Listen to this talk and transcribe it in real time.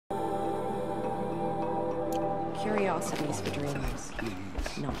Curiosities for dreamers,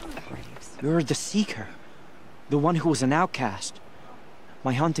 not for graves. You're the Seeker. The one who was an outcast.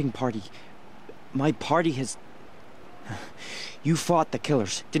 My hunting party... My party has... You fought the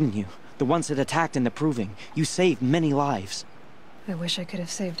killers, didn't you? The ones that attacked in the Proving. You saved many lives. I wish I could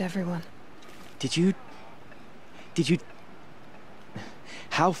have saved everyone. Did you...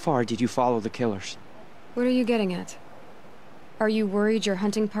 How far did you follow the killers? What are you getting at? Are you worried your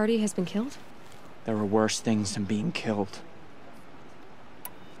hunting party has been killed? There are worse things than being killed.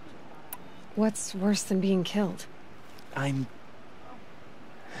 What's worse than being killed? I'm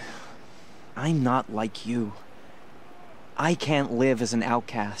not like you. I can't live as an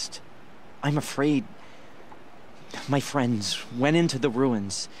outcast. I'm afraid... My friends went into the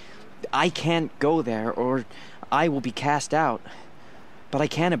ruins. I can't go there, or I will be cast out. But I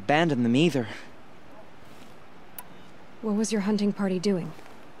can't abandon them either. What was your hunting party doing?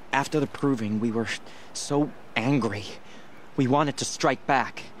 After the Proving, we were so angry. We wanted to strike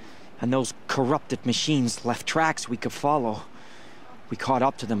back. And those corrupted machines left tracks we could follow. We caught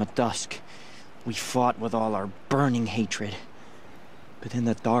up to them at dusk. We fought with all our burning hatred. But in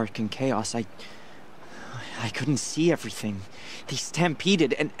the dark and chaos, I couldn't see everything. They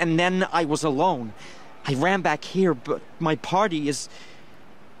stampeded, and then I was alone. I ran back here, but my party is...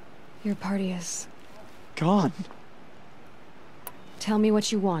 Your party is... gone. Tell me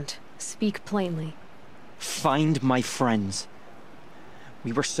what you want. Speak plainly. Find my friends.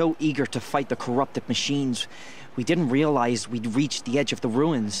 We were so eager to fight the corrupted machines, we didn't realize we'd reached the edge of the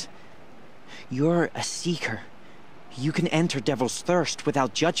ruins. You're a Seeker. You can enter Devil's Thirst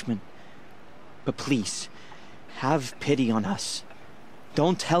without judgment. But please, have pity on us.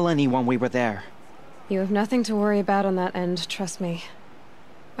 Don't tell anyone we were there. You have nothing to worry about on that end, trust me.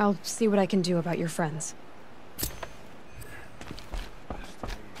 I'll see what I can do about your friends.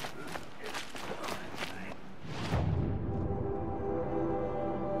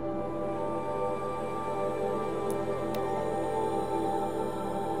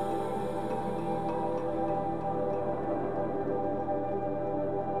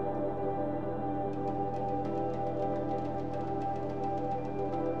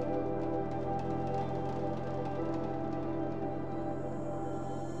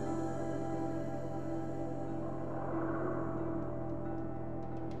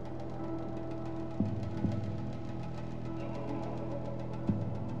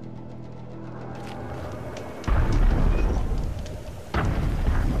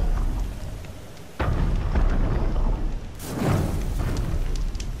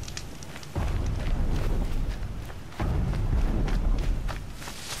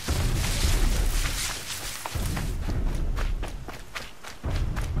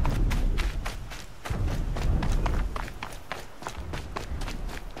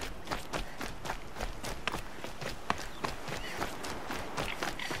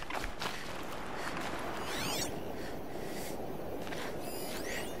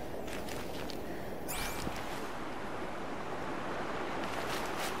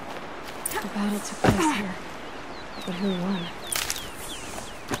 The battle took place here, but who won?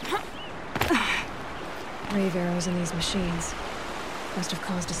 Grave arrows in these machines must have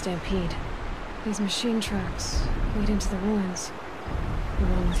caused a stampede. These machine tracks lead into the ruins,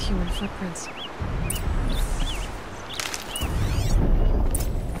 along with human footprints.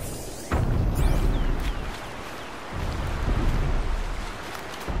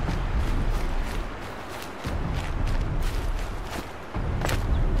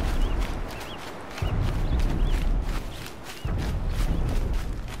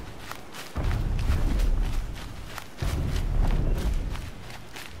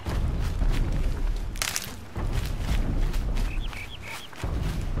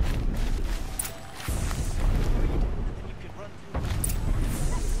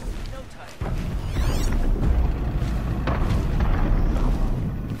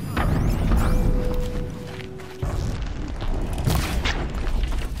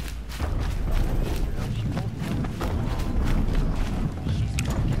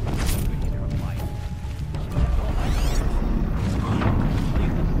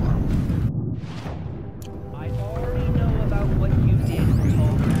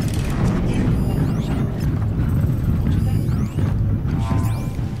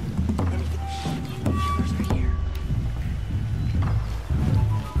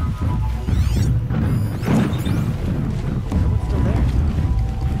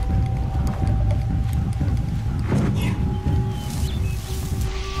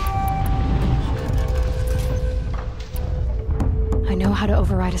 I know how to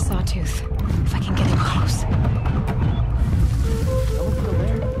override a sawtooth, if I can get in close. Someone's still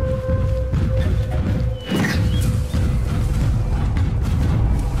there.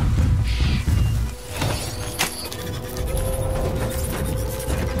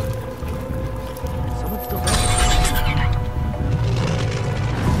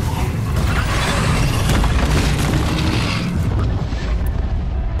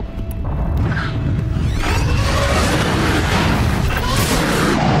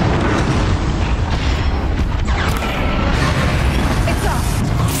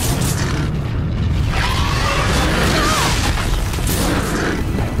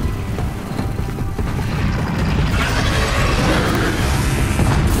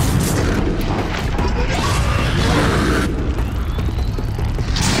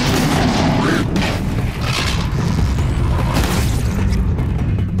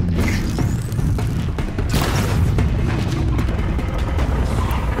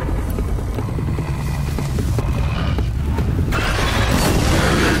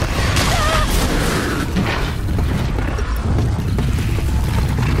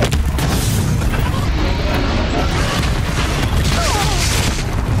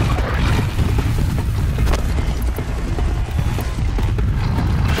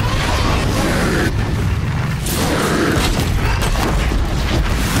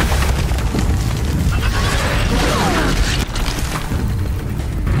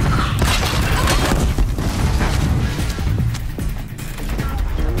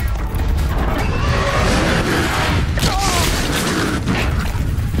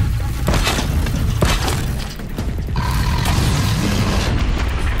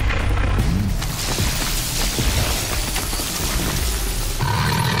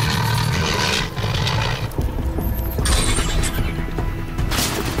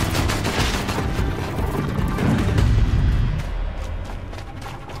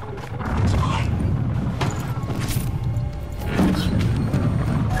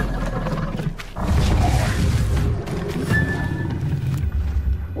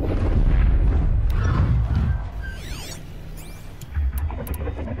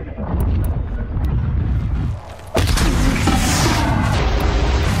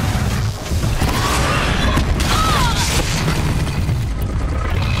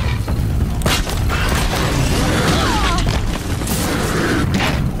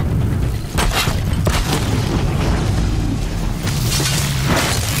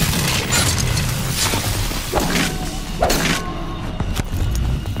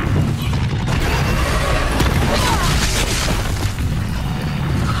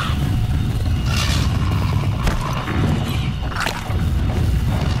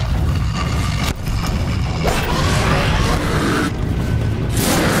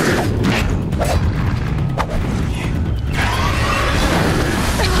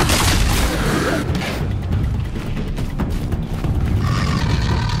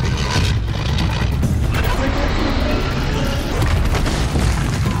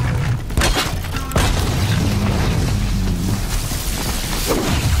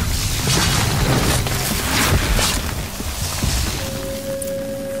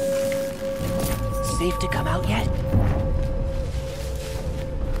 safe to come out yet?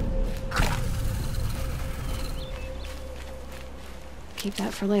 Keep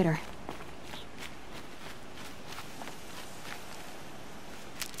that for later.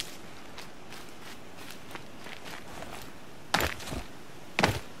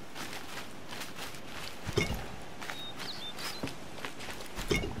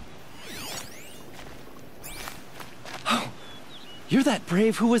 You're that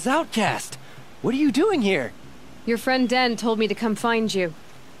brave who was outcast. What are you doing here? Your friend Den told me to come find you.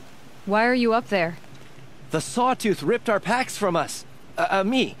 Why are you up there? The Sawtooth ripped our packs from us.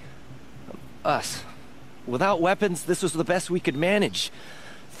 Me. Us. Without weapons, this was the best we could manage.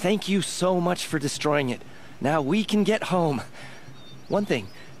 Thank you so much for destroying it. Now we can get home. One thing,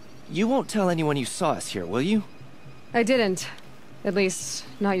 you won't tell anyone you saw us here, will you? I didn't. At least,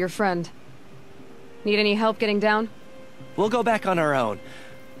 not your friend. Need any help getting down? We'll go back on our own.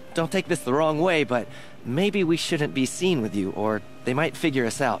 Don't take this the wrong way, but maybe we shouldn't be seen with you, or they might figure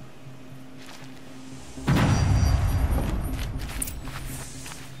us out.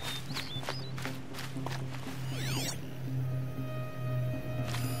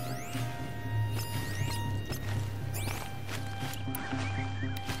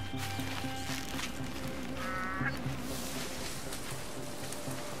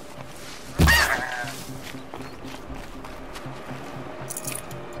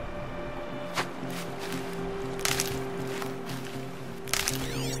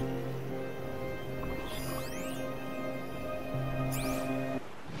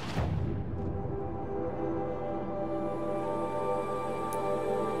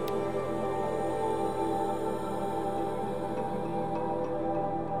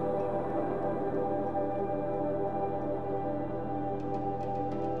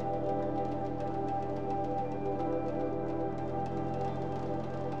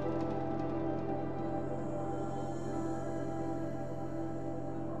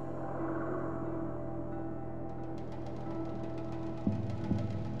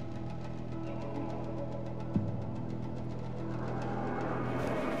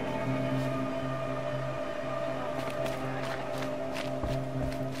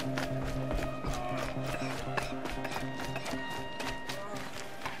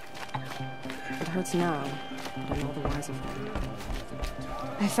 It hurts now, but I'm all the wiser for it.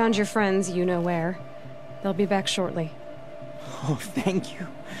 I found your friends, you know where. They'll be back shortly. Oh, thank you.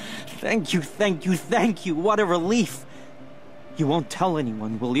 Thank you, thank you, thank you. What a relief. You won't tell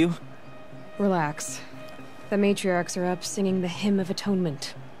anyone, will you? Relax. The matriarchs are up singing the Hymn of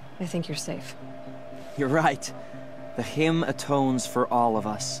Atonement. I think you're safe. You're right. The hymn atones for all of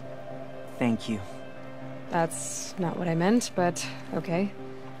us. Thank you. That's not what I meant, but okay.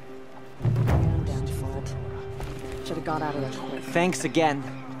 I'm down for it. Should have got out of there quick. Thanks again.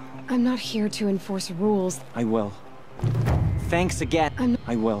 I'm not here to enforce rules. I will. Thanks again.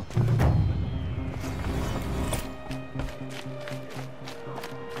 I will.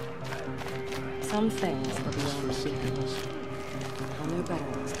 Some things are beyond the human. I'll know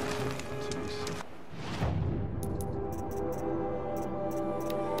better next time.